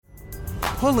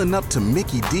Pulling up to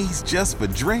Mickey D's just for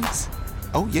drinks?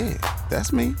 Oh yeah,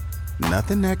 that's me.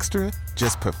 Nothing extra,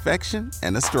 just perfection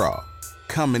and a straw.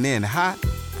 Coming in hot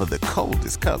for the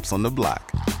coldest cups on the block.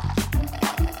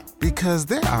 Because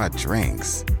there are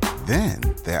drinks. Then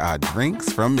there are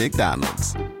drinks from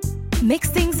McDonald's.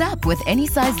 Mix things up with any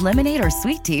size lemonade or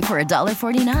sweet tea for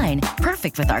 $1.49.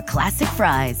 Perfect with our classic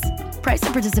fries. Price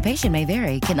and participation may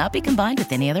vary. Cannot be combined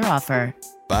with any other offer.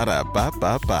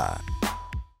 Ba-da-ba-ba-ba.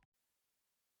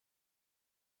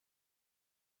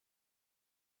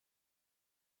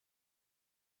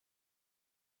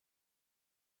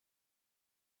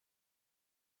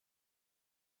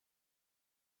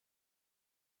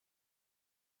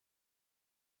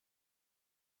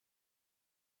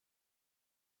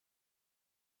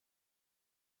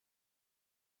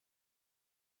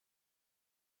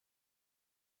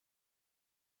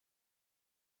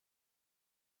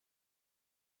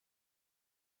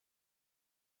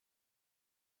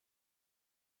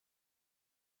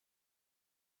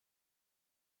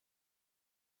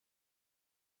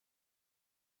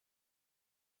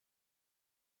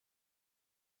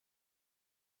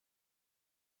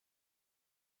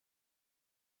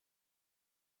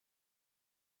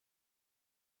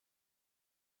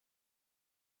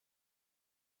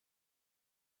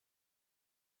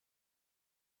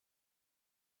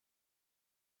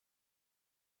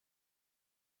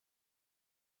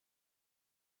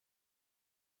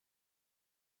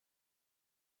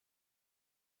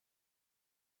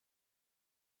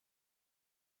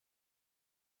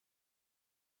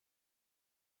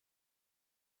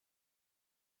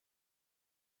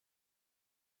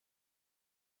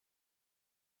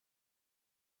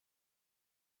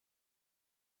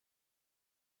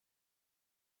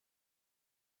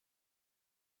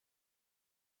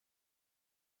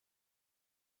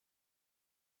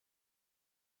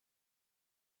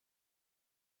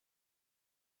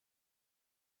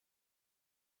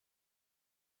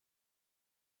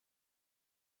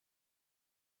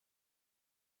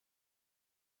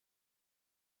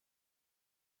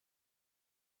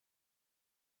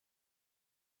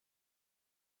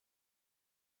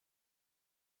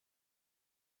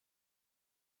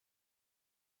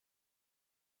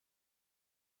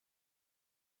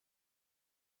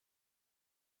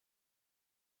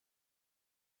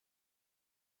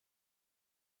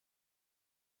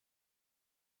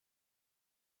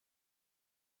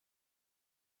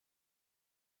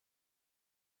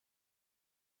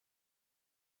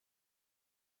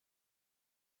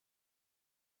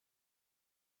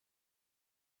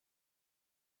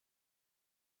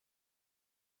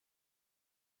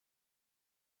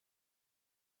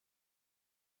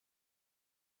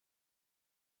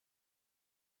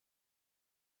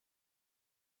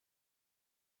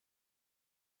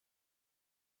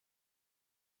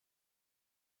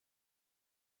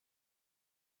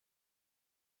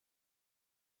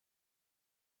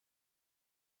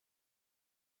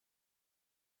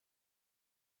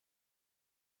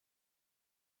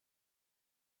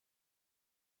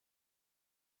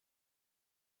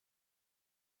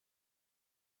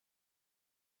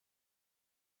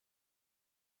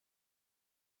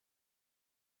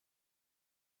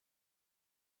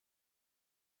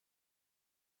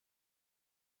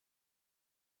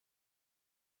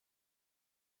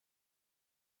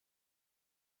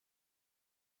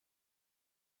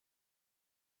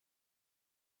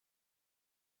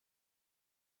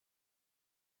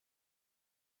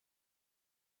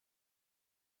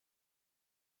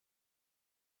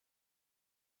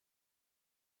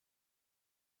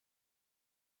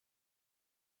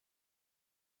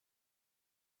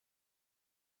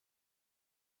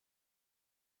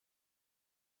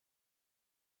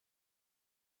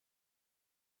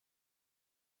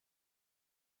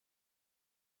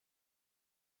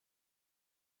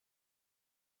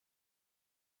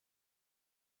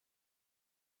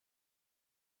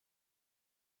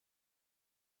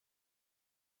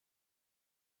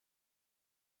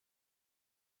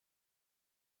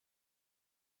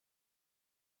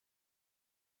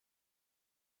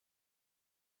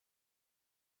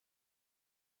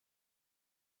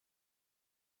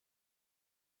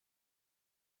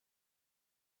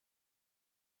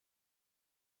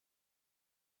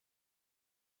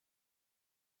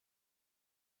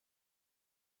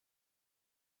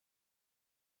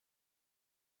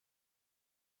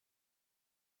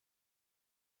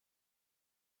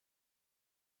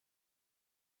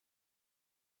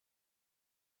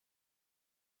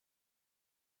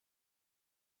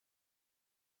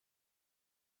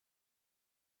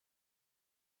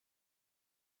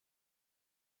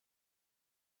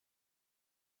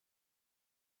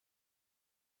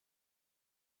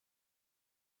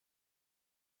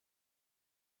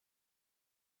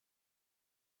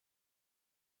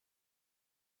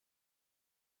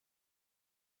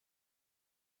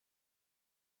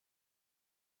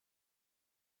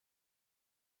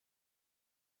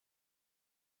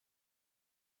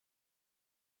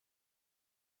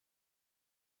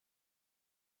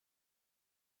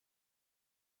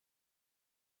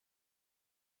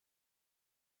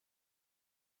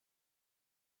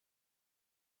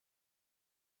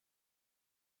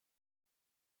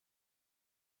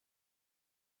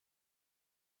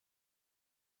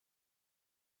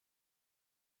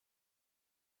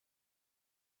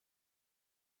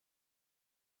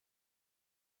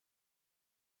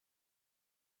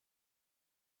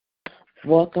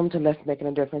 Welcome to Let's Make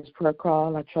a Difference prayer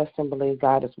call. I trust and believe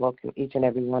God has woken each and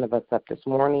every one of us up this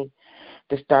morning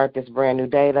to start this brand new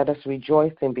day. Let us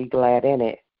rejoice and be glad in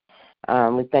it.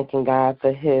 We're thanking God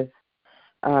for his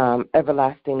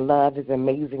everlasting love, his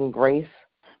amazing grace.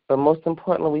 But most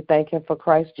importantly, we thank him for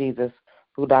Christ Jesus,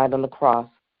 who died on the cross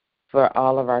for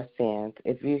all of our sins.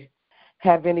 If you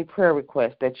have any prayer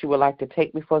requests that you would like to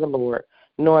take before the Lord,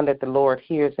 knowing that the Lord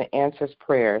hears and answers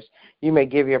prayers, you may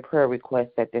give your prayer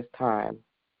requests at this time.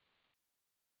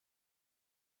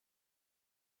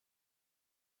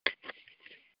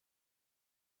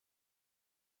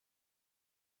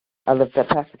 I lift up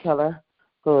Pastor Keller,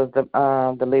 who is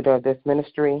the leader of this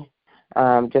ministry.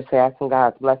 Just asking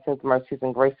God's blessings, mercies,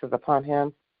 and graces upon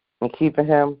him and keeping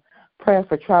him. Praying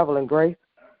for travel and grace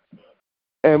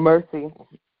and mercy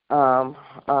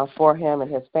for him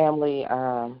and his family.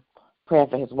 Praying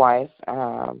for his wife.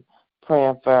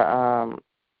 Praying for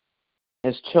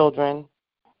his children,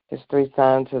 his 3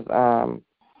 sons,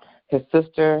 his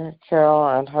sister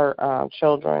Carol and her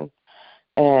children.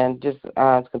 And just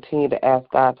continue to ask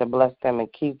God to bless them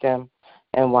and keep them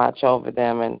and watch over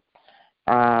them, and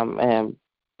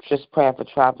just praying for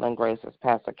traveling grace as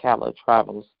Pastor Keller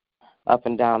travels up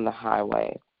and down the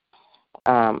highway.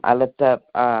 I lift up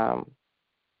all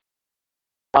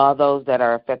those that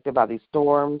are affected by these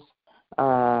storms,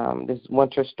 these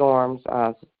winter storms,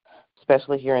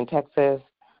 especially here in Texas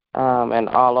and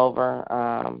all over.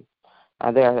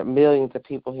 There are millions of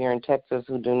people here in Texas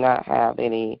who do not have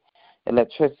any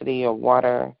electricity or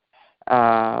water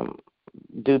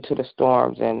due to the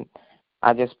storms, and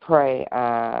I just pray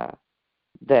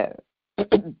that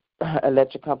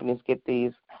electric companies get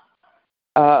these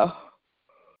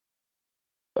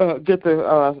get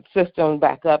the system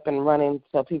back up and running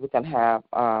so people can have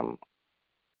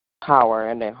power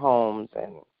in their homes.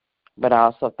 But I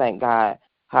also thank God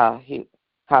how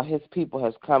his people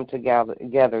has come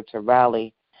together to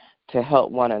rally to help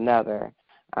one another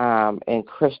in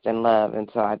Christian love. And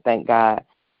so I thank God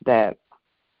that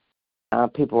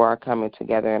people are coming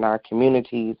together in our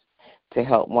communities to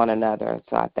help one another.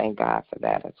 So I thank God for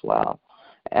that as well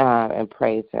and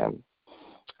praise him.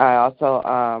 I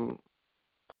also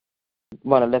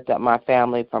want to lift up my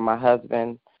family for my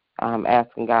husband,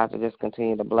 asking God to just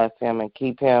continue to bless him and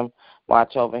keep him,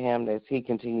 watch over him as he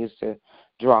continues to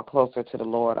draw closer to the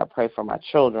Lord. I pray for my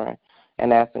children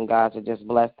and asking God to just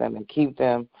bless them and keep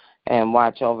them and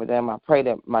watch over them. I pray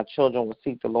that my children will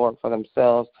seek the Lord for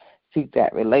themselves, seek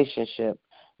that relationship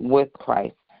with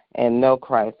Christ and know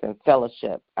Christ and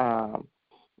fellowship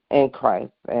in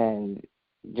Christ, and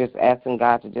just asking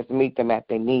God to just meet them at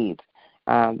their needs.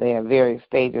 They are various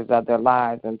stages of their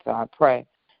lives, and so I pray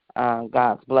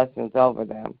God's blessings over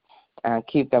them and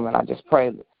keep them. And I just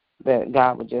pray that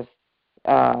God would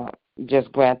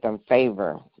just grant them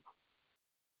favor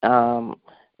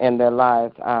in their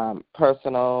lives,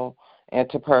 personal,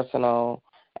 interpersonal,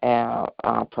 and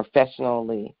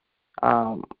professionally.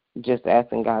 Just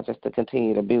asking God just to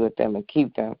continue to be with them and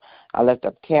keep them. I lift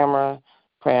up Camera,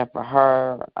 praying for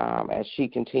her as she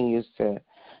continues to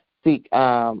seek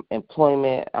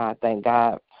employment. I thank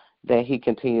God that he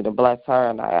continue to bless her,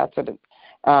 and I ask her to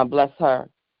bless her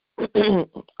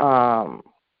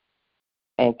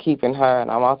and keeping her. And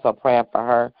I'm also praying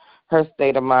for her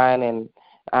state of mind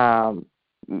and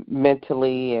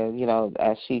mentally, and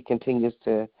as she continues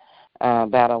to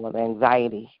battle with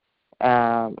anxiety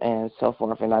and so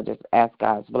forth. And I just ask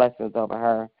God's blessings over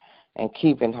her and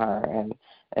keeping her,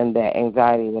 and that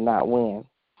anxiety will not win.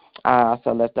 I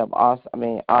also lift up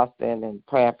Austin and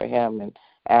praying for him and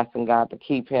asking God to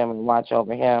keep him and watch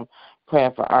over him,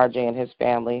 praying for RJ and his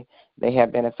family. They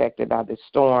have been affected by the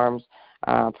storms,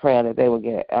 praying that they will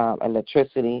get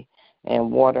electricity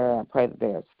and water. I pray that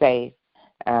they're safe.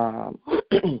 I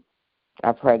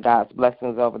pray God's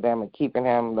blessings over them and keeping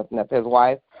him, lifting up his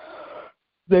wife,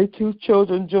 their 2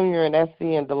 children, Junior and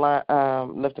Essie, and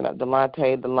lifting up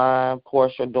Delonte, Delon,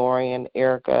 Portia, Dorian,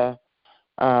 Erica,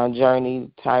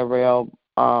 Journey, Tyrell,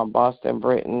 Boston,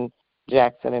 Britton,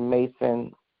 Jackson, and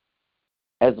Mason,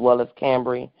 as well as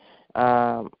Cambry,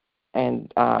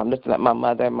 and lifting up my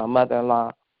mother, my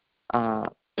mother-in-law,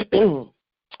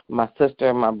 my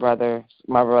sister, my brothers,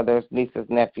 nieces,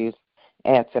 nephews,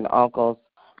 aunts, and uncles,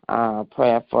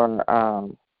 praying for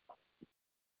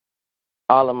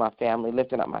all of my family,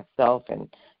 lifting up myself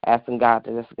and asking God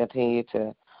to just continue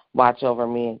to watch over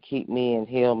me and keep me and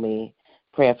heal me,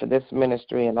 praying for this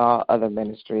ministry and all other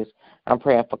ministries. I'm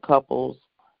praying for couples,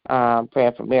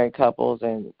 praying for married couples,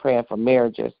 and praying for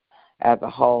marriages as a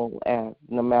whole. And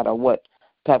no matter what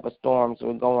type of storms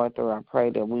we're going through, I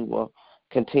pray that we will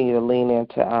continue to lean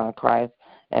into Christ.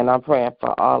 And I'm praying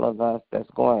for all of us that's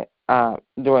going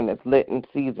during this Lenten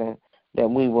season, that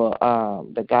we will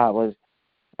that God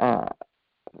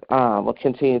will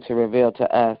continue to reveal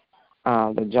to us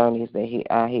the journeys that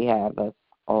He has us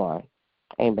on.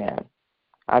 Amen.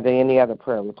 Are there any other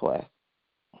prayer requests?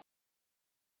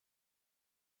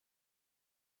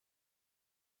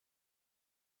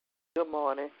 Good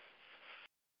morning.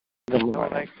 Good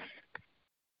morning.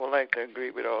 I would like to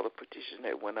agree with all the petitions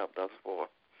that went up thus far.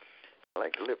 I'd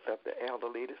like to lift up the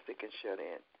elderly, the sick and shut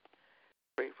in.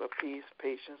 Pray for peace,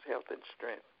 patience, health, and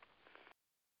strength,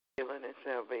 healing and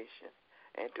salvation,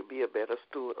 and to be a better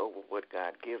steward over what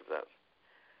God gives us.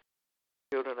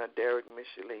 Children are Derek,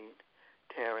 Micheline,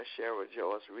 Terrence, Cheryl,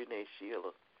 Joyce, Renee,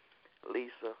 Sheila,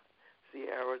 Lisa,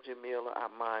 Sierra, Jamila,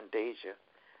 Armand, Deja,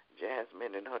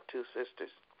 Jasmine and her two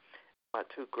sisters, my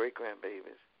two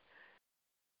great-grandbabies,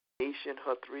 Isha and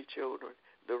her three children,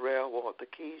 Darrell, Walter,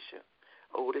 Keisha,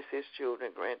 Otis, his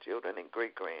children, grandchildren, and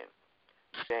great-grand,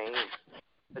 James,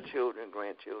 the children,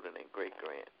 grandchildren, and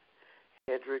great-grand,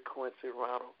 Hedrick, Quincy,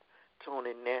 Ronald,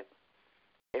 Tony, Nett,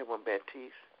 Edwin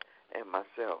Baptiste, and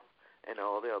myself, and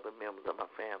all the other members of my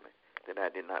family that I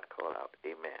did not call out.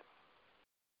 Amen.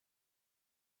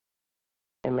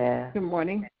 Amen. Good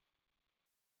morning.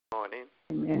 Morning.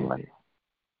 Amen.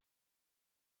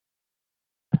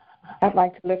 I'd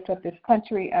like to lift up this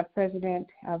country, our president,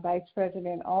 our vice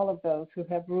president, all of those who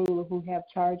have rule, who have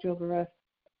charge over us.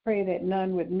 Pray that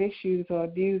none would misuse or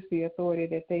abuse the authority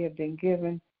that they have been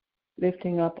given.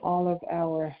 Lifting up all of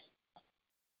our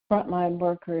frontline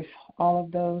workers, all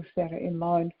of those that are in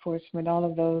law enforcement, all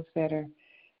of those that are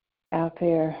out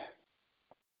there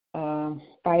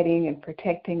fighting and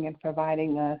protecting and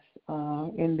providing us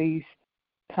in these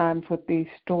times with these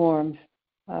storms.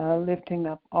 Lifting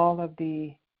up all of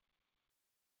the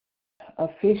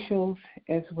officials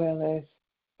as well as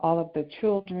all of the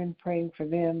children, praying for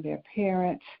them, their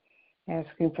parents,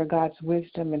 asking for God's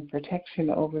wisdom and protection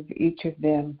over each of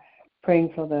them,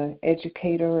 praying for the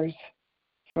educators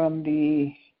from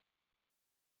the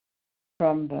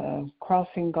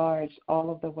crossing guards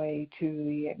all of the way to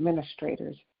the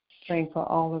administrators, praying for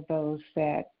all of those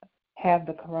that have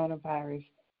the coronavirus,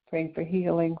 praying for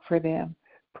healing for them,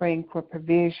 praying for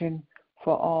provision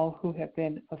for all who have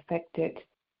been affected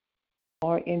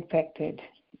or infected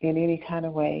in any kind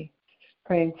of way,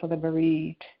 praying for the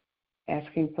bereaved,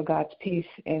 asking for God's peace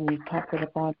and comfort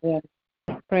upon them,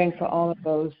 praying for all of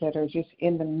those that are just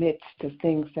in the midst of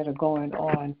things that are going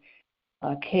on,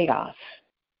 chaos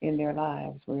in their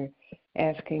lives. We're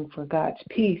asking for God's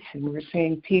peace, and we're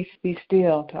saying, peace be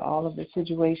still to all of the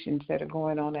situations that are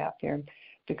going on out there,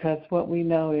 because what we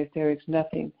know is there is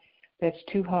nothing that's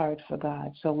too hard for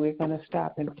God. So we're going to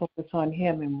stop and focus on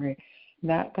Him, and we're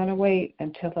not going to wait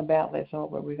until the battle is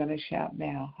over. We're going to shout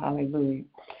now. Hallelujah.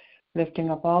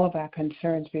 Lifting up all of our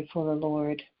concerns before the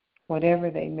Lord, whatever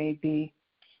they may be,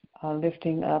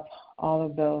 lifting up all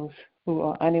of those who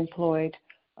are unemployed,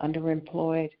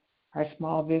 underemployed, our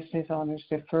small business owners,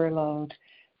 the furloughed,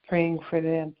 praying for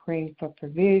them, praying for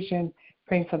provision,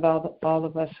 praying for all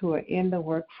of us who are in the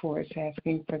workforce,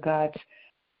 asking for God's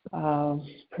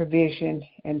provision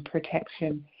and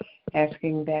protection,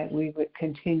 asking that we would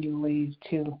continually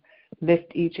to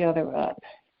lift each other up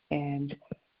and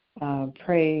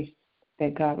pray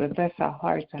that God would bless our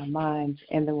hearts, our minds,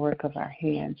 and the work of our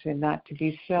hands, and not to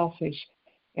be selfish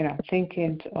in our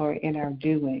thinking or in our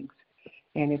doings.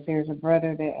 And if there's a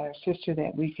brother or sister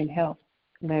that we can help,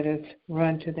 let us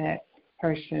run to that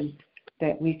person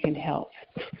that we can help.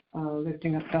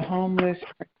 Lifting up the homeless,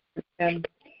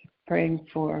 praying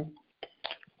for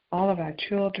all of our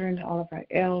children, all of our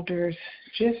elders,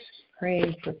 just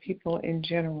praying for people in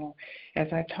general. As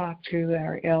I talk to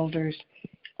our elders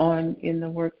in the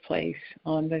workplace,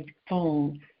 on the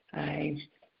phone, I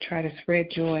try to spread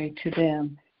joy to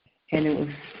them. And it was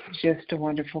just a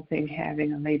wonderful thing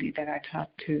having a lady that I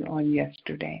talked to on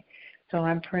yesterday. So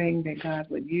I'm praying that God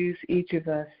would use each of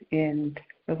us in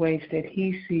the ways that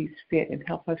He sees fit and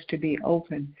help us to be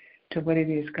open to what it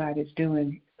is God is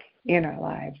doing in our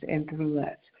lives and through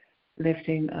us,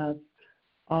 lifting up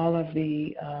all of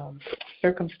the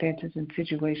circumstances and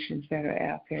situations that are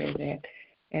out there that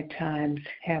at times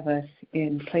have us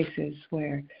in places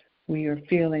where we are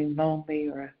feeling lonely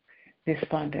or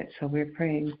despondent. So we're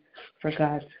praying for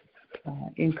God's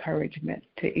encouragement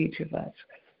to each of us,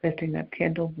 lifting up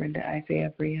Kendall, Brenda,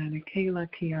 Isaiah, Brianna, Kayla,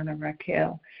 Kiana,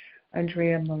 Raquel,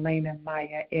 Andrea, Melena,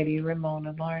 Maya, Eddie,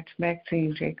 Ramona, Lawrence,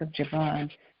 Maxine, Jacob, Javon,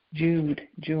 Jude,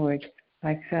 George,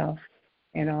 myself,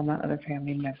 and all my other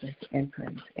family members and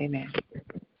friends. Amen.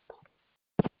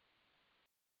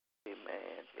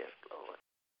 Amen. Yes, Lord.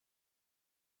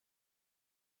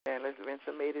 And let's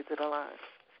Vincent made it to the line.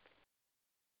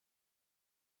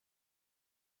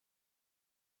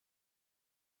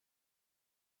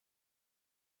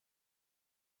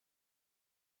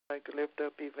 I'd like to lift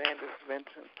up Evangelist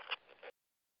Vincent,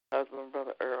 husband,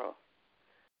 Brother Earl.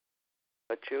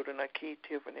 Her children are Keith,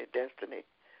 Tiffany, Destiny,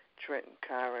 Trenton,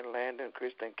 Kyron, Landon,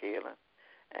 Kristen, Kaylin,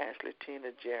 Ashley,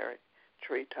 Tina, Jared,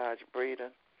 Trey, Taj,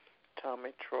 Braden,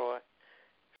 Tommy, Troy.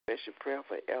 Special prayer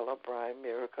for Ella, Brian,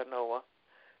 Miracle, Noah,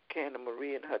 Candy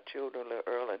Marie and her children, Little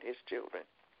Earl and his children.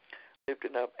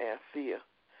 Lifting up Althea,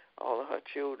 all of her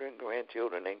children,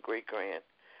 grandchildren, and great-grand,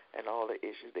 and all the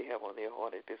issues they have on their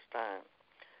heart at this time.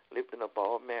 Lifting up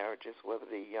all marriages, whether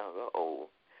they're young or old.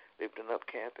 Lifting up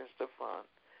Kathy and Stefan,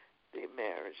 their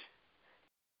marriage,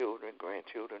 children,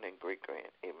 grandchildren, and great-grand.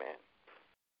 Amen.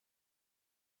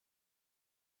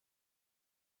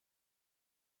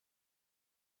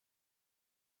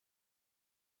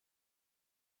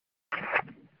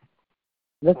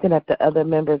 Looking at the other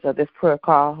members of this prayer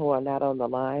call who are not on the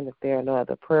line, if there are no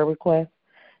other prayer requests,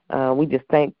 we just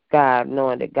thank God,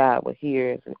 knowing that God will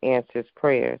hear and answers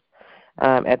prayers.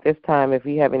 At this time, if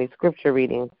you have any scripture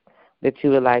readings that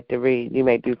you would like to read, you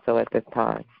may do so at this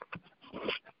time.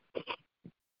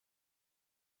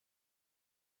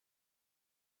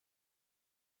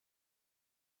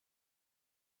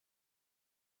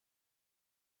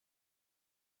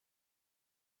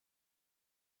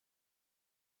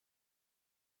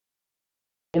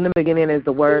 In the beginning is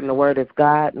the Word, and the Word is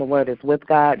God, and the Word is with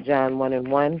God. John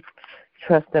 1:1.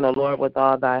 Trust in the Lord with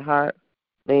all thy heart.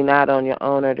 Lean not on your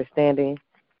own understanding.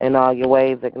 In all your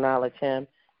ways acknowledge him.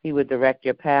 He would direct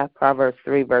your path. Proverbs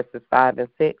 3, verses 5 and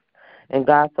 6. And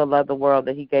God so loved the world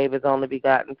that he gave his only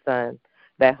begotten Son,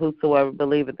 that whosoever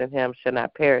believeth in him shall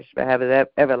not perish, but have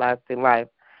everlasting life.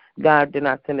 God did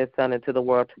not send his Son into the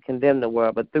world to condemn the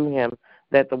world, but through him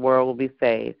that the world will be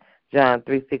saved. John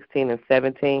 3:16 and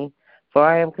 17. For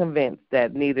I am convinced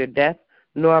that neither death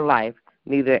nor life,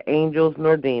 neither angels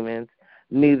nor demons,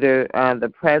 neither the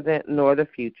present nor the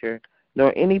future,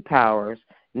 nor any powers,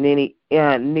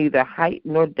 neither height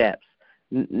nor depths,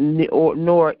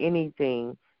 nor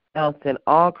anything else in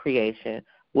all creation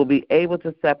will be able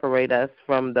to separate us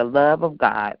from the love of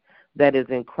God that is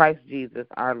in Christ Jesus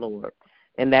our Lord.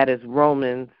 And that is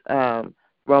Romans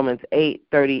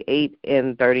 8:38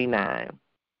 and 39.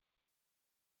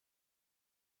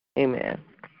 Amen.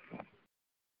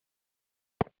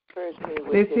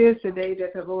 This is the day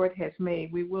that the Lord has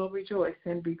made. We will rejoice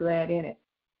and be glad in it.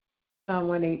 Psalm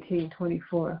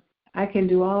 118:24. I can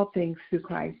do all things through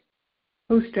Christ,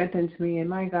 who strengthens me, and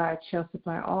my God shall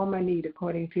supply all my need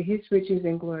according to his riches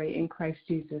and glory in Christ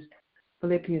Jesus.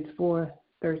 Philippians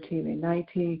 4:13 and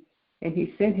 19. And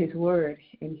he sent his word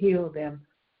and healed them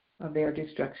of their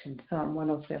destruction. Psalm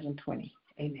 107:20.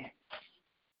 Amen.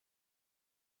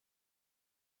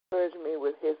 Purge me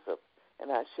with hyssop,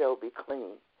 and I shall be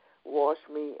clean. Wash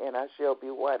me, and I shall be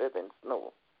whiter than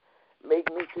snow. Make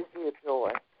me to hear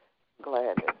joy,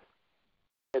 gladness,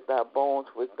 that thy bones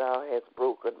which thou hast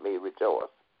broken may rejoice.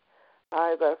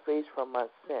 Hide thy face from my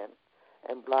sin,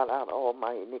 and blot out all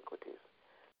my iniquities.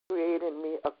 Create in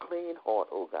me a clean heart,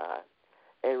 O God,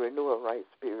 and renew a right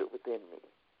spirit within me.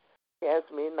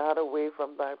 Cast me not away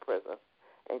from thy presence,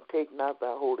 and take not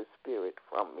thy Holy Spirit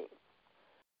from me.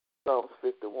 Psalms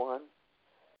 51,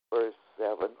 verse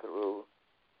 7 through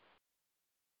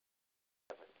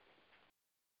 7.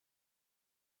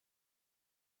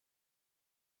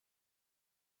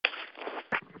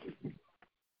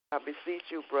 I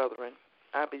beseech you, brethren,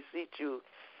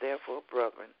 therefore,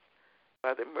 brethren,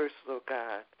 by the mercy of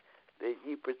God, that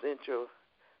ye present your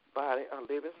body a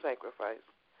living sacrifice,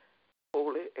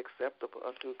 holy, acceptable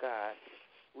unto God,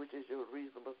 which is your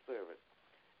reasonable service.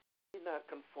 Be not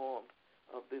conformed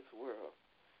of this world,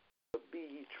 but be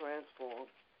ye transformed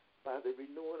by the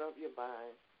renewing of your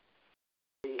mind,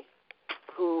 to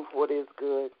prove what is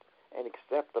good and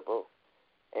acceptable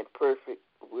and perfect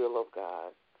will of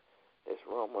God. That's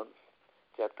Romans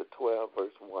chapter 12,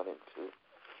 verse 1 and 2.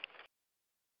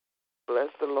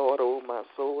 Bless the Lord, O my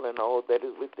soul, and all that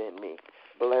is within me.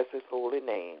 Bless his holy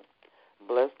name.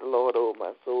 Bless the Lord, O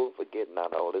my soul, forget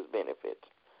not all his benefits.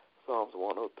 Psalms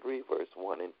 103, verse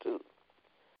 1 and 2.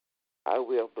 I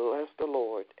will bless the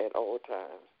Lord at all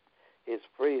times. His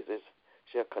praises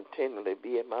shall continually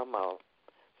be in my mouth.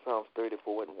 Psalms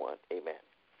 34 and 1. Amen.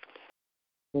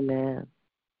 Amen.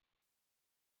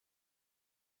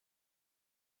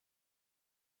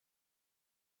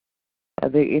 Are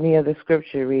there any other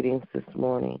scripture readings this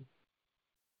morning?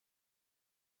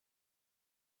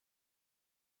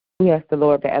 We ask the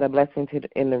Lord to add a blessing to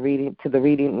the reading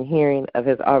and hearing of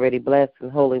his already blessed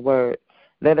and holy word.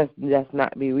 Let us just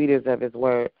not be readers of his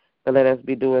word, but let us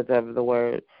be doers of the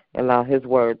word and allow his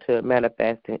word to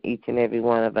manifest in each and every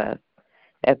one of us.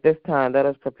 At this time, let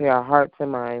us prepare our hearts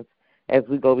and minds as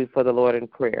we go before the Lord in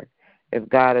prayer. If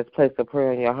God has placed a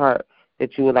prayer in your heart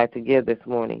that you would like to give this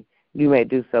morning, you may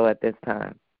do so at this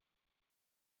time.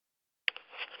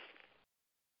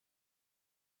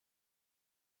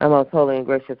 Our most holy and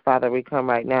gracious Father, we come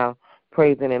right now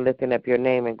praising and lifting up your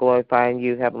name and glorifying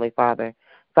you, Heavenly Father.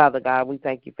 Father God, we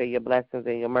thank you for your blessings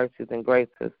and your mercies and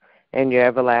graces and your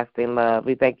everlasting love.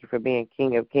 We thank you for being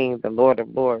King of kings and Lord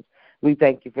of lords. We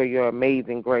thank you for your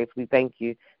amazing grace. We thank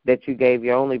you that you gave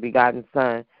your only begotten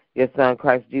Son, your Son,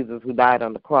 Christ Jesus, who died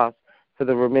on the cross for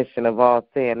the remission of all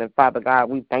sin. And Father God,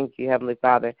 we thank you, Heavenly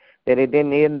Father, that it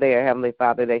didn't end there, Heavenly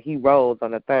Father, that he rose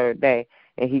on the third day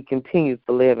and he continues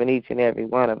to live in each and every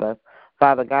one of us.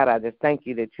 Father God, I just thank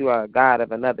you that you are a God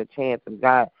of another chance. And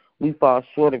God, we fall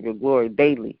short of your glory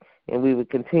daily, and we would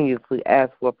continuously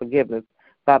ask for forgiveness.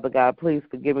 Father God, please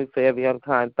forgive me for every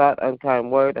unkind thought,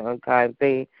 unkind word, or unkind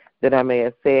thing that I may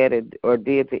have said or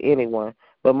did to anyone.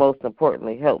 But most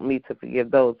importantly, help me to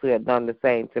forgive those who have done the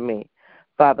same to me.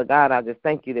 Father God, I just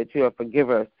thank you that you are a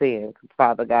forgiver of sin.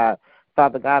 Father God,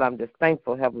 I'm just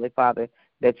thankful, Heavenly Father,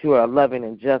 that you are a loving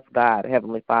and just God,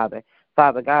 Heavenly Father.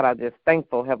 Father God, I'm just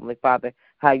thankful, Heavenly Father,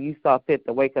 how you saw fit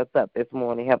to wake us up this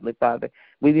morning, Heavenly Father.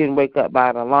 We didn't wake up by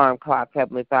an alarm clock,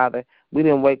 Heavenly Father. We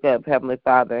didn't wake up, Heavenly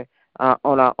Father,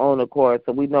 on our own accord.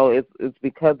 So we know it's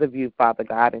because of you, Father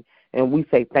God, and we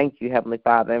say thank you, Heavenly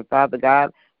Father. And Father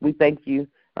God, we thank you.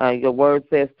 Your word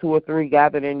says 2 or 3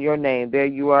 gathered in your name. There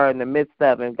you are in the midst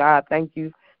of. And God, thank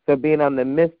you for being on the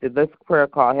midst of this prayer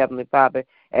call, Heavenly Father,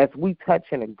 as we touch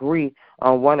and agree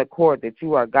on one accord that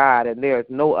you are God and there is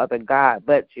no other God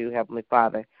but you, Heavenly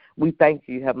Father. We thank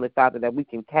you, Heavenly Father, that we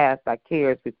can cast our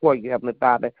cares before you, Heavenly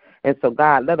Father. And so,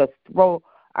 God, let us throw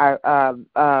our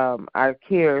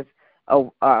cares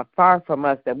far from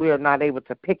us, that we are not able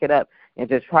to pick it up and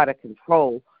just try to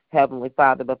control, Heavenly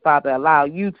Father. But Father, allow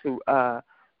you to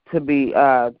be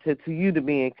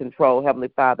in control,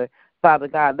 Heavenly Father. Father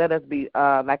God, let us be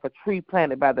like a tree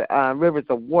planted by the rivers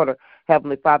of water,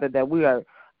 Heavenly Father, that we are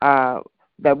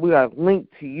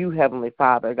linked to you, Heavenly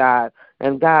Father, God,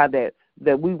 and God,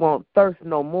 that we won't thirst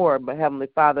no more, but Heavenly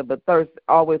Father, but thirst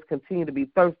always continue to be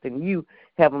thirsting you,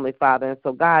 Heavenly Father. And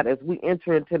so, God, as we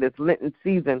enter into this Lenten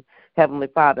season, Heavenly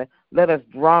Father, let us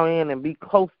draw in and be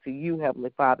close to you,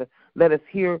 Heavenly Father. Let us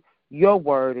hear your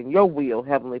word and your will,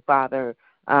 Heavenly Father.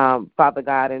 Father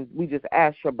God, and we just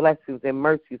ask your blessings and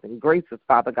mercies and graces,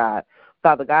 Father God.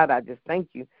 Father God, I just thank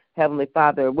you, Heavenly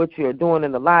Father, what you're doing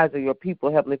in the lives of your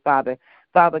people, Heavenly Father.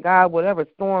 Father God, whatever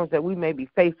storms that we may be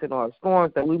facing or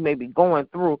storms that we may be going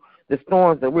through, the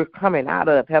storms that we're coming out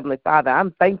of, Heavenly Father,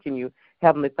 I'm thanking you,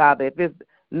 Heavenly Father, if it's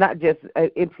not just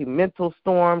into mental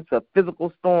storms or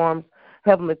physical storms,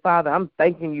 Heavenly Father, I'm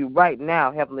thanking you right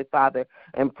now, Heavenly Father,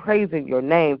 and praising your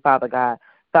name, Father God.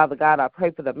 Father God, I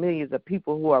pray for the millions of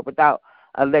people who are without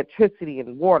electricity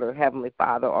and water, Heavenly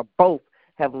Father, or both,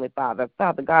 Heavenly Father.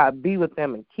 Father God, be with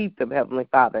them and keep them, Heavenly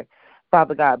Father.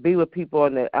 Father God, be with people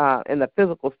in the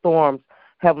physical storms,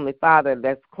 Heavenly Father,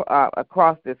 that's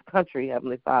across this country,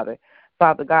 Heavenly Father.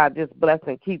 Father God, just bless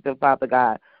and keep them, Father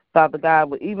God. Father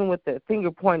God, even with the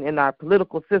finger point in our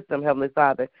political system, Heavenly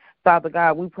Father. Father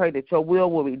God, we pray that your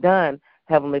will be done,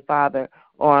 Heavenly Father,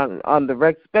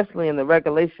 especially in the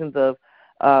regulations of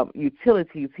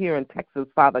utilities here in Texas,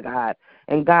 Father God.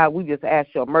 And God, we just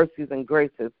ask your mercies and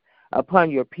graces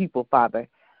upon your people, Father.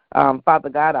 Father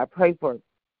God, I pray for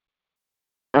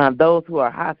those who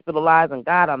are hospitalized. And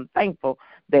God, I'm thankful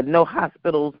that no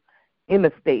hospitals in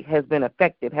the state has been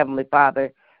affected, Heavenly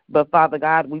Father. But Father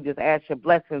God, we just ask your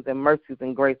blessings and mercies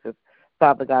and graces,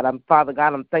 Father God. I'm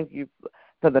thanking you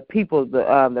for the people,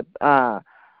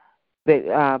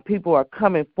 people are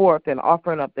coming forth and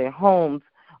offering up their homes,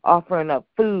 offering up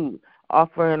food,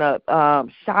 offering up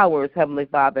showers, Heavenly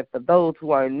Father, for those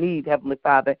who are in need, Heavenly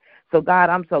Father. So, God,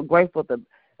 I'm so grateful that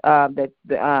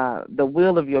the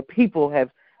will of your people has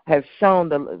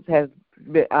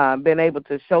been able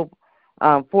to show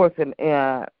forth in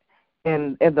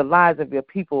the lives of your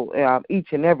people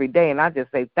each and every day. And I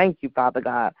just say thank you, Father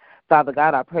God. Father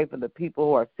God, I pray for the people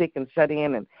who are sick and shut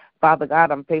in. And, Father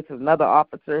God, I'm facing another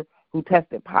officer who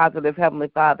tested positive, Heavenly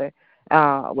Father,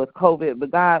 with COVID.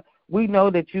 But, God, we know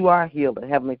that you are a healer,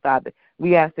 Heavenly Father.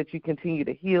 We ask that you continue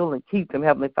to heal and keep them,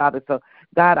 Heavenly Father. So,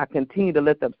 God, I continue to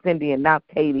lift up Cindy and now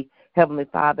Katie, Heavenly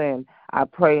Father, and I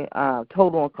pray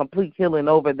total and complete healing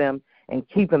over them and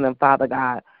keeping them, Father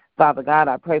God. Father God,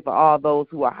 I pray for all those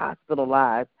who are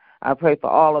hospitalized. I pray for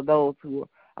all of those who are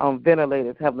on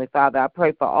ventilators, Heavenly Father. I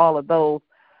pray for all of those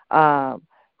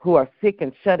who are sick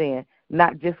and shut in.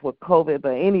 not just with COVID, but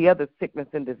any other sickness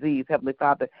and disease, Heavenly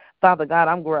Father. Father God,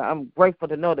 I'm grateful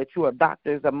to know that you are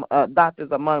doctors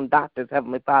among doctors,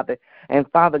 Heavenly Father. And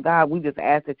Father God, we just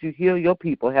ask that you heal your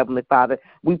people, Heavenly Father.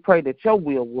 We pray that your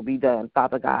will be done,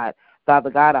 Father God. Father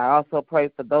God, I also pray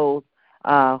for those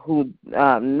who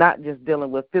not just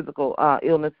dealing with physical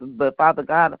illnesses, but Father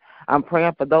God, I'm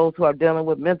praying for those who are dealing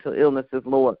with mental illnesses,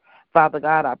 Lord. Father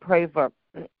God, I pray for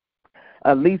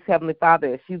Elise, Heavenly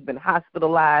Father, as she's been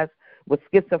hospitalized with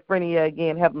schizophrenia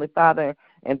again, Heavenly Father.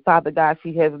 And Father God,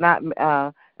 she has not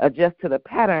adjusted to the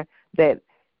pattern that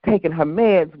taking her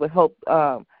meds would help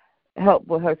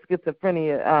with her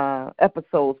schizophrenia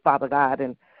episodes, Father God.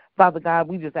 And Father God,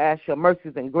 we just ask your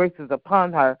mercies and graces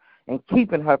upon her and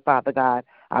keeping her, Father God.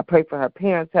 I pray for her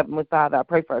parents, Heavenly Father. I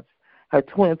pray for her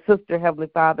twin sister, Heavenly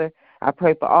Father. I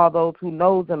pray for all those who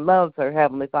knows and loves her,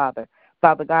 Heavenly Father.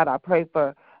 Father God, I pray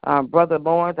for Brother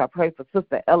Lawrence. I pray for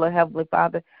Sister Ella, Heavenly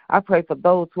Father. I pray for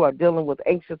those who are dealing with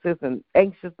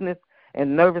anxiousness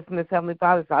and nervousness, Heavenly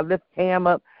Father. So I lift Cam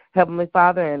up, Heavenly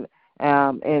Father,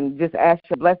 and just ask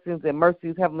your blessings and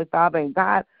mercies, Heavenly Father. And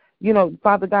God,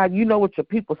 Father God, you know what your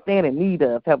people stand in need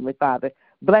of, Heavenly Father.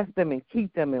 Bless them and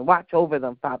keep them and watch over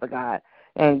them, Father God.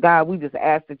 And God, we just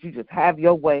ask that you just have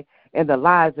your way in the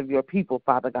lives of your people,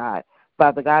 Father God.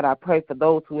 Father God, I pray for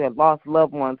those who have lost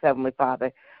loved ones, Heavenly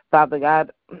Father. Father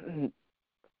God,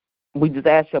 we just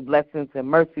ask your blessings and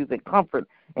mercies and comfort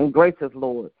and graces,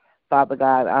 Lord. Father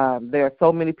God, there are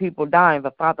so many people dying,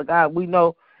 but Father God, we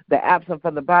know the absent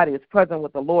from the body is present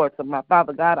with the Lord. So, my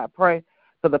Father God, I pray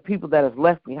for the people that is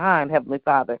left behind, Heavenly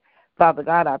Father. Father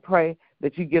God, I pray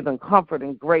that you give them comfort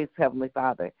and grace, Heavenly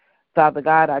Father. Father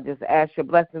God, I just ask your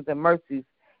blessings and mercies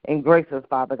and graces,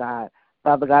 Father God.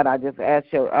 Father God, I just ask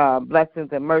your blessings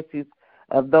and mercies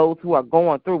of those who are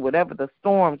going through whatever the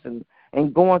storms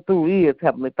and going through is,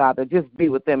 Heavenly Father. Just be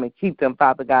with them and keep them,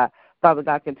 Father God. Father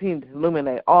God, continue to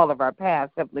illuminate all of our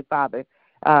paths, Heavenly Father,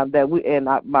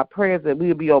 my prayers that we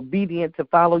will be obedient to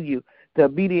follow you, to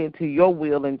obedient to your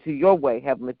will and to your way,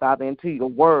 Heavenly Father, and to your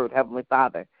word, Heavenly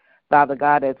Father. Father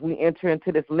God, as we enter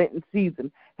into this Lenten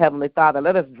season, Heavenly Father,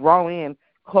 let us draw in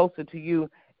closer to you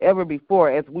ever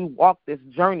before as we walk this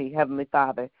journey, Heavenly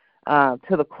Father, to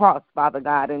the cross, Father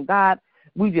God. And God,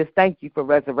 we just thank you for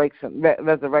resurrection,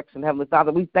 Heavenly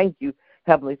Father. We thank you,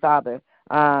 Heavenly Father,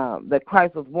 that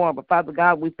Christ was born. But, Father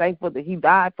God, we're thankful that he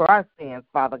died for our sins,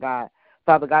 Father God.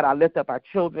 Father God, I lift up our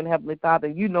children, Heavenly Father.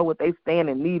 You know what they stand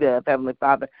in need of, Heavenly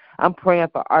Father. I'm praying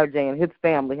for RJ and his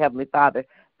family, Heavenly Father.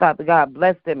 Father God,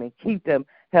 bless them and keep them,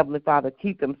 Heavenly Father.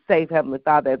 Keep them safe, Heavenly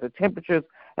Father, as the temperatures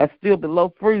are still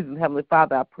below freezing, Heavenly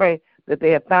Father. I pray that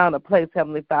they have found a place,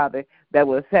 Heavenly Father, that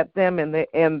will accept them and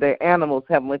their animals,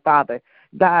 Heavenly Father.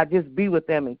 God, just be with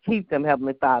them and keep them,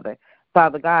 Heavenly Father.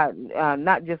 Father God,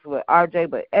 not just with RJ,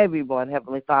 but everyone,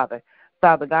 Heavenly Father.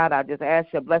 Father God, I just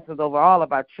ask your blessings over all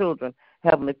of our children,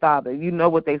 Heavenly Father. You know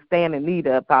what they stand in need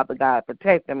of, Father God.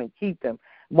 Protect them and keep them.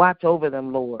 Watch over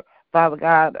them, Lord. Father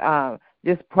God,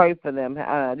 just pray for them.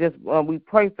 We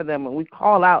pray for them and we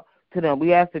call out to them.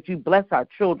 We ask that you bless our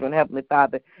children, Heavenly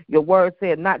Father. Your word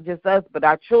said not just us, but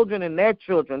our children and their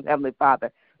children, Heavenly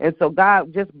Father. And so,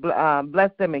 God, just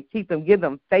bless them and keep them. Give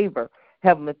them favor,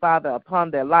 Heavenly Father,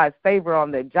 upon their lives, favor on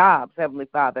their jobs, Heavenly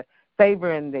Father,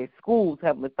 favor in their schools,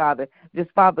 Heavenly Father.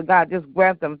 Just, Father God, just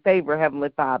grant them favor, Heavenly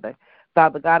Father.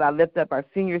 Father God, I lift up our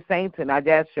senior saints, and I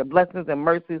ask your blessings and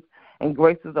mercies and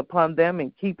graces upon them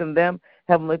and keeping them,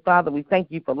 Heavenly Father. We thank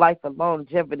you for life and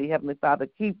longevity, Heavenly Father.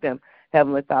 Keep them,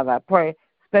 Heavenly Father. I pray,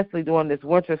 especially during this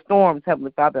winter storms,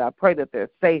 Heavenly Father, I pray that they're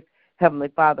safe, Heavenly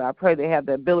Father. I pray they have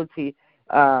the ability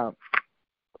to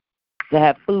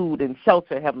have food and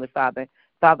shelter, Heavenly Father.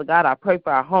 Father God, I pray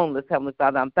for our homeless, Heavenly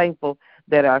Father. I'm thankful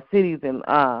that our cities and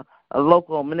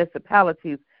local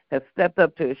municipalities have stepped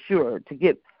up to assure to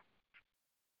get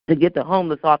the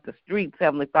homeless off the streets,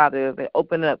 Heavenly Father, as they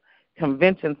open up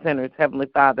convention centers, Heavenly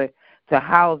Father, to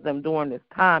house them during this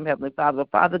time, Heavenly Father.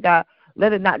 But Father God,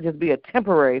 let it not just be a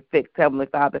temporary fix, Heavenly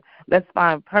Father. Let's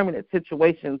find permanent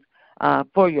situations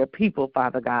for your people,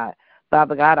 Father God.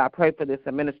 Father God, I pray for this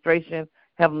administration,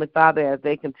 Heavenly Father, as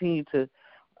they continue to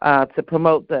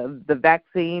promote the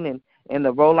vaccine and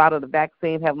the rollout of the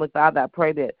vaccine, Heavenly Father. I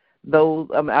pray that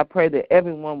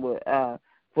everyone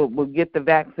will get the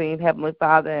vaccine, Heavenly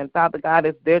Father. And Father God,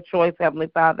 it's their choice, Heavenly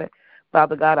Father.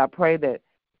 Father God, I pray that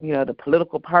the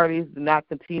political parties do not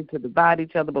continue to divide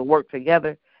each other, but work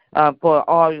together for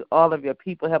all of your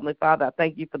people, Heavenly Father. I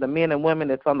thank you for the men and women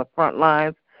that's on the front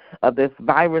lines of this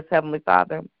virus, Heavenly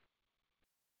Father.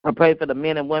 I pray for the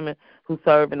men and women who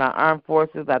serve in our armed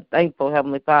forces. I'm thankful,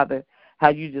 Heavenly Father, how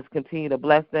you just continue to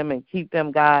bless them and keep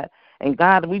them, God. And,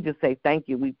 God, we just say thank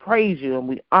you. We praise you and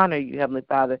we honor you, Heavenly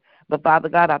Father. But, Father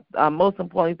God, I most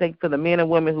importantly thank you for the men and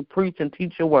women who preach and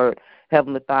teach your word,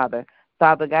 Heavenly Father.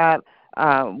 Father God,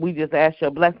 we just ask your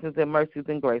blessings and mercies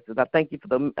and graces. I thank you for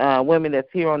the women that's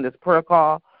here on this prayer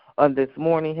call on this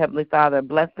morning, Heavenly Father.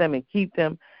 Bless them and keep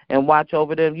them and watch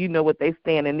over them. You know what they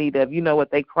stand in need of. You know what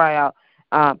they cry out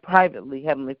privately,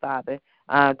 Heavenly Father,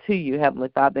 to you, Heavenly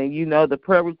Father. And you know the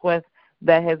prayer request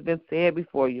that has been said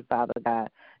before you, Father God.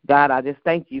 God, I just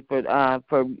thank you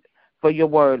for your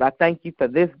word. I thank you for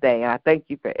this day, and I thank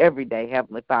you for every day,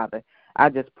 Heavenly Father. I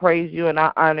just praise you and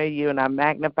I honor you and I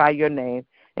magnify your name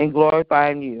and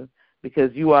glorify you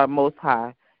because you are most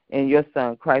high. In your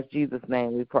Son, Christ Jesus'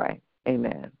 name we pray.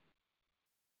 Amen.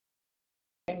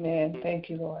 Amen. Thank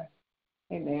you, Lord.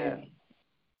 Amen.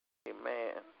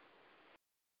 Amen.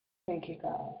 Thank you,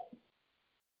 God.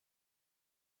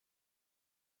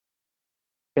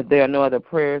 If there are no other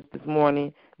prayers this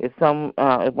morning, if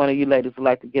one of you ladies would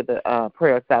like to give the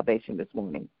prayer of salvation this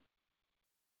morning.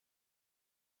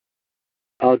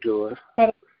 I'll do it.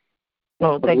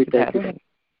 Oh, thank you, Pastor.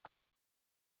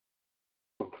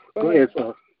 Go ahead,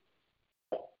 sir.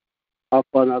 Our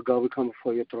Father, our God, we come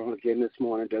before your throne again this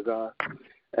morning, dear God.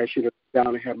 Ask you to come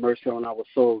down and have mercy on our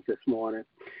souls this morning.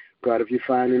 God, if you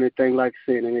find anything like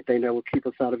sin, anything that will keep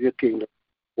us out of your kingdom,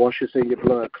 wash us in your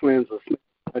blood, cleanse us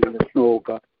in the snow,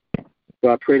 God.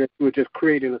 God, I pray that you would just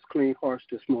create in us clean hearts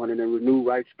this morning and renew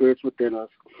right spirits within us.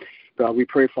 God, we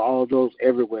pray for all those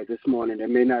everywhere this morning that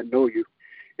may not know you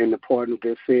in the pardon of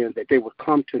their sins, that they would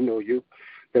come to know you,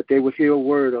 that they would hear a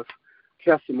word of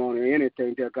testimony or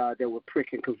anything, dear God, that would prick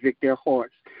and convict their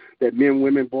hearts, that men,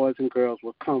 women, boys, and girls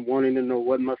will come wanting to know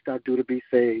what must I do to be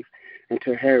saved and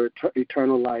to inherit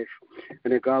eternal life.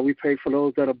 And, dear God, we pray for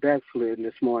those that are backslidden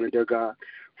this morning, dear God,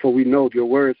 for we know your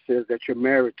word says that you're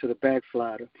married to the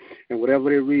backslider. And whatever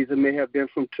their reason may have been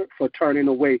for turning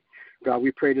away, God,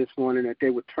 we pray this morning that they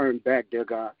would turn back, dear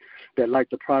God, that like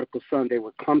the prodigal son, they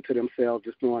would come to themselves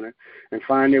this morning and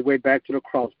find their way back to the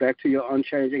cross, back to your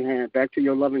unchanging hand, back to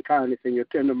your loving kindness and your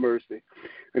tender mercy.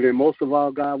 And then most of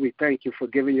all, God, we thank you for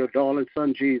giving your darling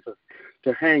son Jesus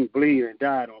to hang, bleed, and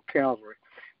die on Calvary,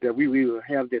 that we will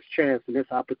have this chance and this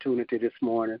opportunity this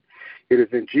morning. It is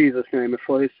in Jesus' name and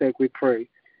for his sake we pray.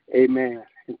 Amen.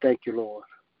 And thank you, Lord.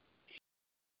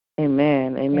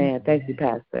 Amen. Amen. Thank you,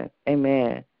 Pastor.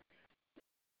 Amen.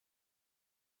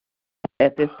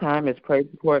 At this time, is praise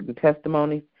report and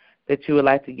testimonies that you would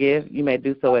like to give. You may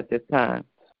do so at this time.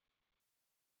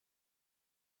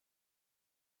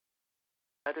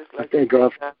 I just like thank to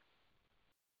God. God.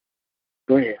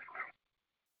 Go ahead.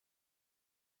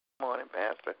 Good morning,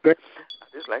 Pastor. Good.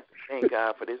 I just like to thank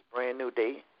God for this brand new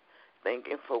day. Thank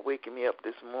him for waking me up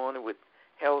this morning with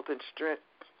health and strength.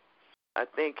 I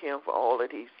thank him for all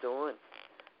that he's doing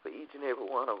for each and every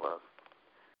one of us.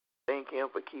 Thank him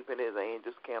for keeping his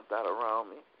angels camped out around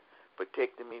me,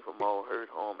 protecting me from all hurt,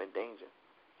 harm, and danger.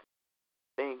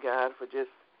 Thank God for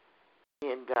just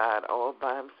being God all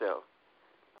by himself.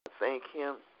 I thank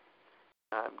him.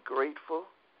 I'm grateful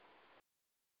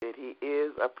that he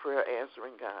is a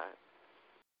prayer-answering God.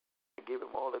 I give him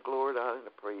all the glory, the honor, and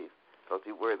the praise because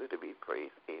he's worthy to be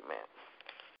praised. Amen.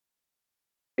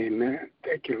 Amen.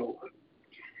 Thank you, Lord.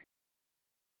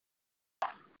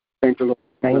 Thank you, Lord.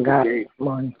 Thank God this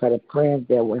morning for the prayers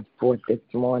that went forth this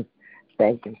morning.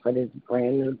 Thank him for this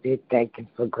brand new day. Thank him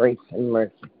for grace and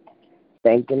mercy.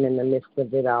 Thank him in the midst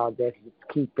of it all that he's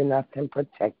keeping us and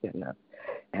protecting us.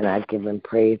 And I give him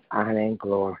praise, honor, and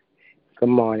glory. Good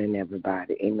morning,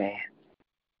 everybody. Amen.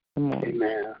 Good morning.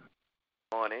 Amen.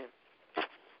 Good morning.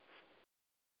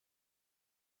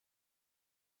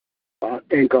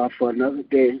 Thank God for another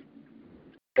day.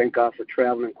 Thank God for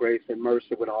traveling grace and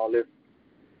mercy with all this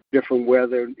different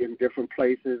weather in different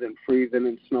places and freezing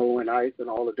and snow and ice and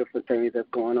all the different things that's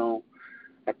going on.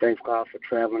 I thank God for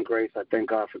traveling grace. I thank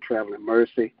God for traveling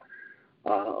mercy.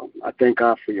 I thank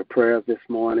God for your prayers this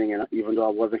morning. And even though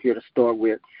I wasn't here to start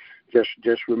with,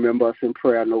 just remember us in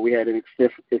prayer. I know we had an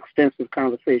extensive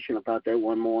conversation about that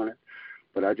one morning,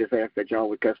 but I just ask that y'all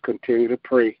would just continue to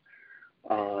pray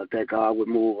that God would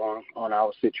move on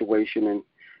our situation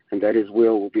and that his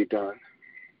will be done.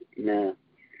 Amen.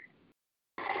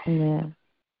 Amen.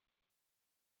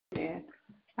 Yeah.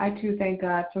 I too thank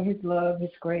God for his love,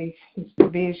 his grace, his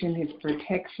provision, his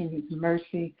protection, his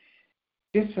mercy,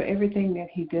 just for everything that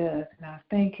he does. And I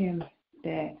thank him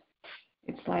that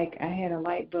it's like I had a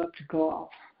light bulb to go off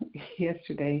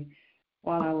yesterday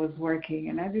while I was working.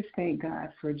 And I just thank God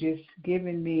for just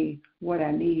giving me what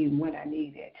I need when I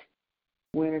need it,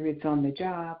 whether it's on the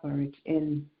job or it's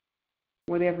in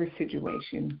whatever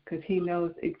situation, because he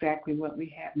knows exactly what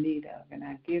we have need of. And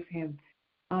I give him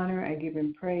honor, I give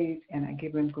him praise, and I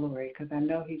give him glory because I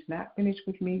know he's not finished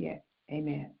with me yet.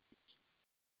 Amen.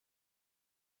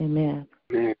 Amen.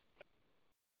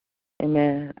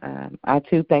 Amen. I,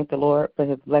 too, thank the Lord for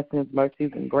his blessings,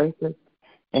 mercies, and graces,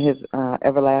 and his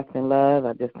everlasting love.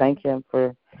 I just thank him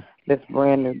for this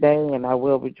brand new day, and I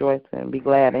will rejoice and be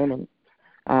glad in it.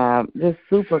 Just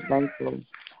super thankful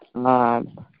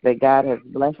that God has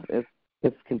blessed us,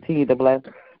 has continued to bless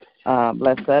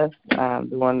us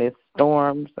during these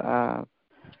storms.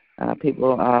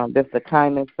 People, just the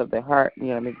kindness of their heart,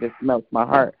 it just melts my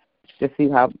heart to see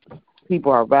how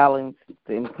people are rallying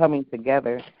and coming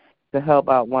together to help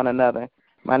out one another.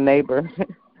 My neighbor,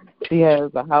 she has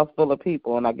a house full of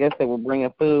people, and I guess they were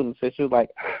bringing food, and so she was like,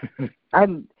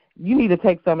 you need to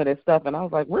take some of this stuff. And I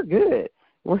was like, we're good.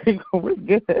 We're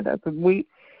good. I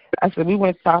said, we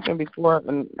went shopping before,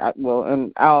 and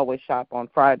I always shop on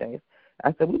Fridays.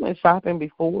 I said, we went shopping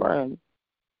before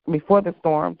the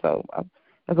storm, so I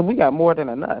said, we got more than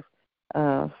enough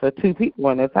for 2 people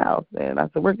in this house. And I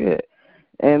said, we're good.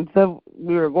 And so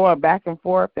we were going back and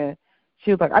forth, and she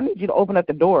was like, I need you to open up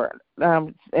the door.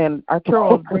 And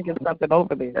Arturo was bringing something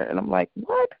over there. And I'm like,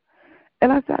 what?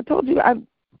 And I said, I told you I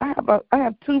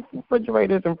have 2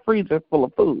 refrigerators and freezers full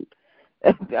of food.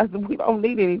 And I said, we don't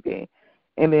need anything.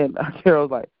 And then Arturo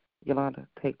was like, Yolanda,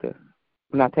 take this.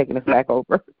 I'm not taking this back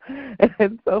over.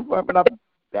 And so forth. But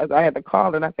I had to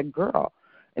call her, and I said, girl.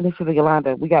 And then she said,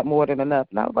 Yolanda, we got more than enough.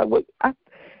 And I was like, what?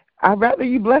 I'd rather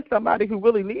you bless somebody who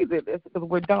really needs it because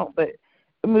we don't. But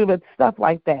it's stuff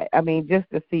like that. I mean, just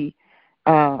to see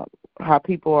how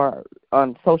people are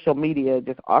on social media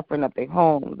just offering up their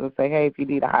homes and say, hey, if you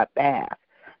need a hot bath,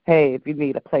 hey, if you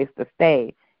need a place to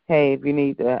stay, hey, if you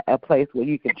need a place where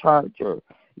you can charge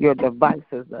your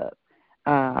devices up.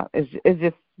 It's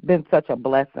just been such a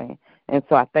blessing. And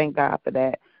so I thank God for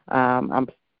that. I'm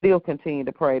still continuing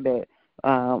to pray that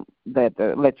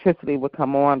the electricity would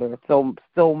come on. There are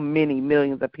so many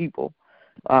millions of people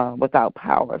without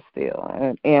power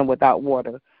still and without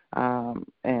water.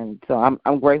 And so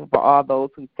I'm grateful for all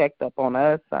those who checked up on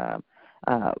us.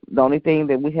 The only thing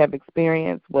that we have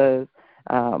experienced was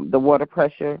the water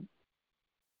pressure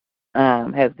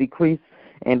has decreased,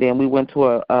 and then we went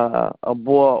to a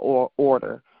boil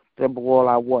order to boil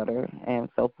our water and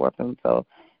so forth. And so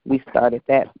we started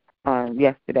that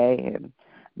yesterday.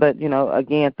 But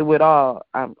again, through it all,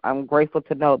 I'm grateful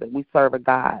to know that we serve a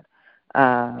God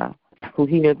who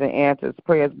hears and answers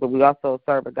prayers, but we also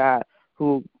serve a God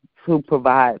who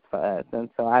provides for us. And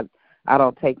so I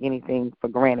don't take anything for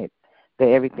granted, that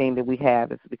everything that we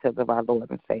have is because of our Lord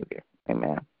and Savior.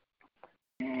 Amen.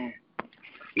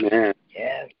 Amen.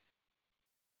 Yes.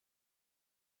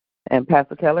 And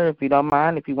Pastor Keller, if you don't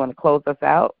mind, if you want to close us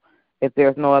out, if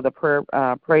there's no other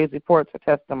praise reports or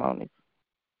testimonies.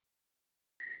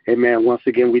 Amen. Once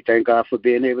again, we thank God for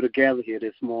being able to gather here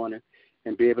this morning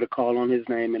and be able to call on his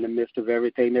name in the midst of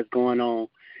everything that's going on.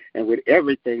 And with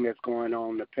everything that's going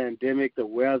on, the pandemic, the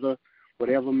weather,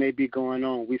 whatever may be going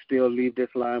on, we still leave this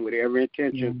line with every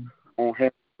intention on having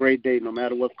a great day, no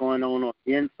matter what's going on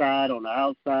the inside, on the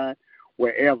outside,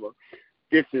 wherever.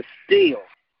 This is still,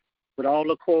 with all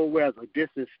the cold weather, this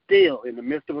is still in the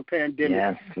midst of a pandemic.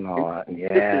 Yes, Lord.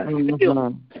 Yes.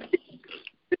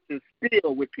 This is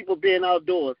still, with people being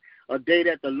outdoors, a day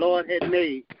that the Lord had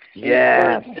made.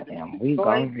 Yes, and we're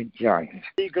going to rejoice.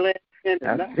 Be glad in it.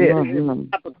 That's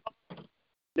it.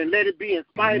 Then let it be in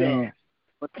spite of.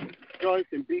 But rejoice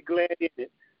and be glad in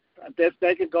it. I'm just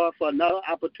thanking God for another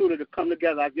opportunity to come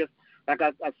together. I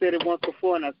said it once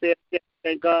before, and I said it,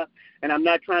 thank God. And I'm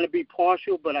not trying to be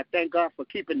partial, but I thank God for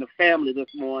keeping the family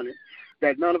this morning.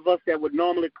 That none of us that would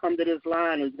normally come to this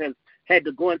line has had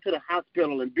to go into the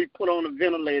hospital and be put on a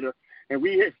ventilator, and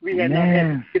we had not had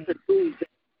to get the news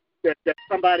that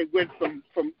somebody went from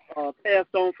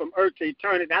passed on from earth to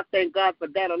eternity. I thank God for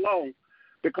that alone,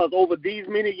 because over these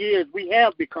many years we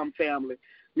have become family.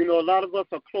 A lot of us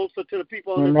are closer to the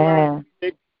people on this line.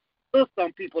 There's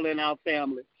some people in our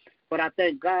family. But I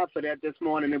thank God for that this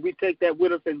morning, and we take that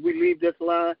with us as we leave this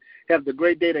line, have the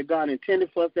great day that God intended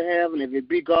for us to have, and if it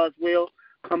be God's will,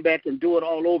 come back and do it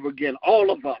all over again, all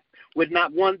of us, with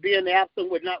not one being absent,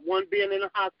 with not one being in the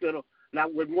hospital,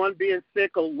 not with one being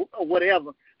sick or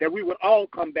whatever, that we would all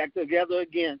come back together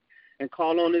again and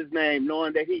call on his name,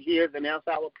 knowing that he hears and answers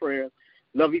our prayers.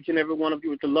 Love each and every one of you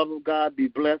with the love of God. Be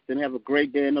blessed and have a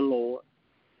great day in the Lord.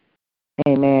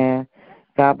 Amen.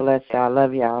 God bless y'all.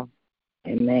 Love y'all.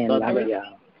 Amen. Love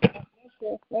y'all.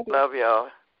 Love y'all.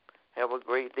 Have a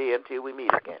great day until we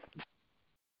meet again.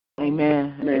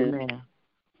 Amen. Amen.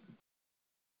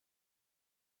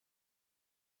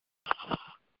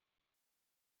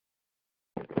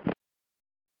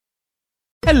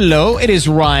 Hello, it is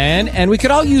Ryan, and we could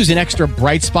all use an extra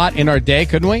bright spot in our day,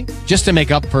 couldn't we? Just to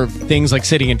make up for things like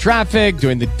sitting in traffic,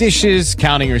 doing the dishes,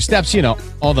 counting your steps, you know,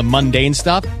 all the mundane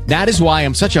stuff. That is why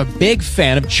I'm such a big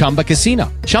fan of Chumba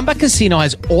Casino. Chumba Casino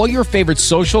has all your favorite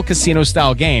social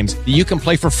casino-style games that you can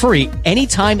play for free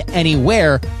anytime,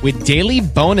 anywhere with daily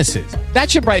bonuses.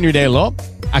 That should brighten your day a little.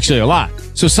 Actually, a lot.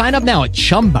 So sign up now at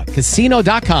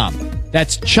ChumbaCasino.com.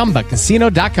 That's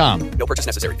ChumbaCasino.com. No purchase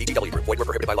necessary. VGW Group. Void where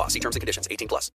prohibited by law. See terms and conditions. 18+.